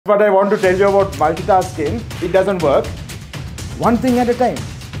what I want to tell you about multitasking. It doesn't work. One thing at a time.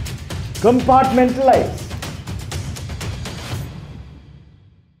 Compartmentalize.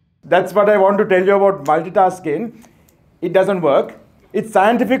 That's what I want to tell you about multitasking. It doesn't work. It's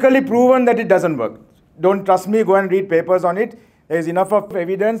scientifically proven that it doesn't work. Don't trust me, go and read papers on it. There is enough of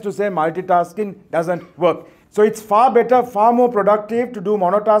evidence to say multitasking doesn't work. So it's far better, far more productive to do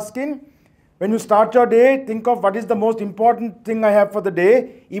monotasking. When you start your day, think of what is the most important thing I have for the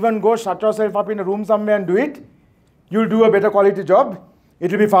day. Even go shut yourself up in a room somewhere and do it. You'll do a better quality job.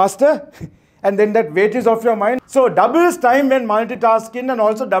 It will be faster. And then that weight is off your mind. So doubles time when multitasking and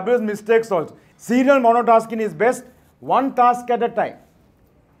also doubles mistakes also. Serial monotasking is best. One task at a time.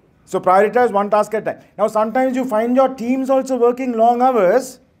 So prioritize one task at a time. Now sometimes you find your teams also working long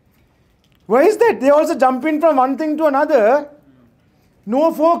hours. Why is that? They also jump in from one thing to another.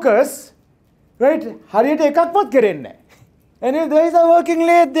 No focus. Right? Hariyata ekakවත් කරන්නේ නැහැ. And if they are working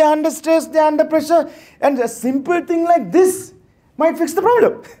late, they are under stress, they are under pressure. And a simple thing like this might fix the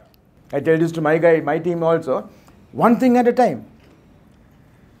problem. I tell this to my guy, my team also. One thing at a time.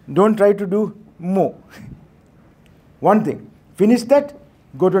 Don't try to do more. One thing. Finish that,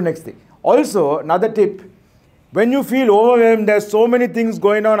 go to the next thing. Also, another tip. When you feel overwhelmed, there's so many things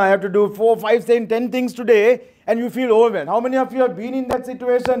going on. I have to do 4, 5, 10 things today. And you feel overwhelmed. How many of you have been in that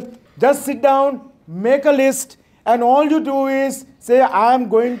situation? Just sit down, make a list. And all you do is say, I am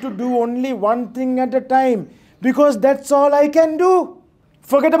going to do only one thing at a time. Because that's all I can do.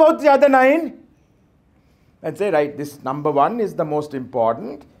 Forget about the other 9. And say, right, this number 1 is the most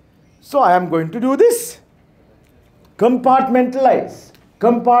important. So I am going to do this. Compartmentalize.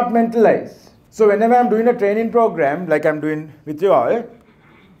 Compartmentalize. So whenever I'm doing a training program, like I'm doing with you all,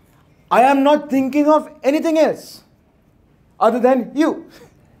 I am not thinking of anything else other than you.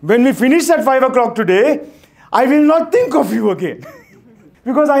 When we finish at 5 o'clock today, I will not think of you again.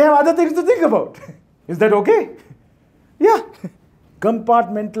 Because I have other things to think about. Is that okay? Yeah.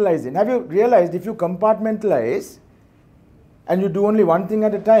 Compartmentalizing. Have you realized if you compartmentalize and you do only one thing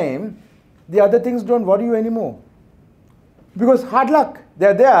at a time, the other things don't worry you anymore. Because hard luck,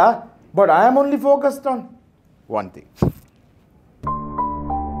 they're there, but I am only focused on one thing.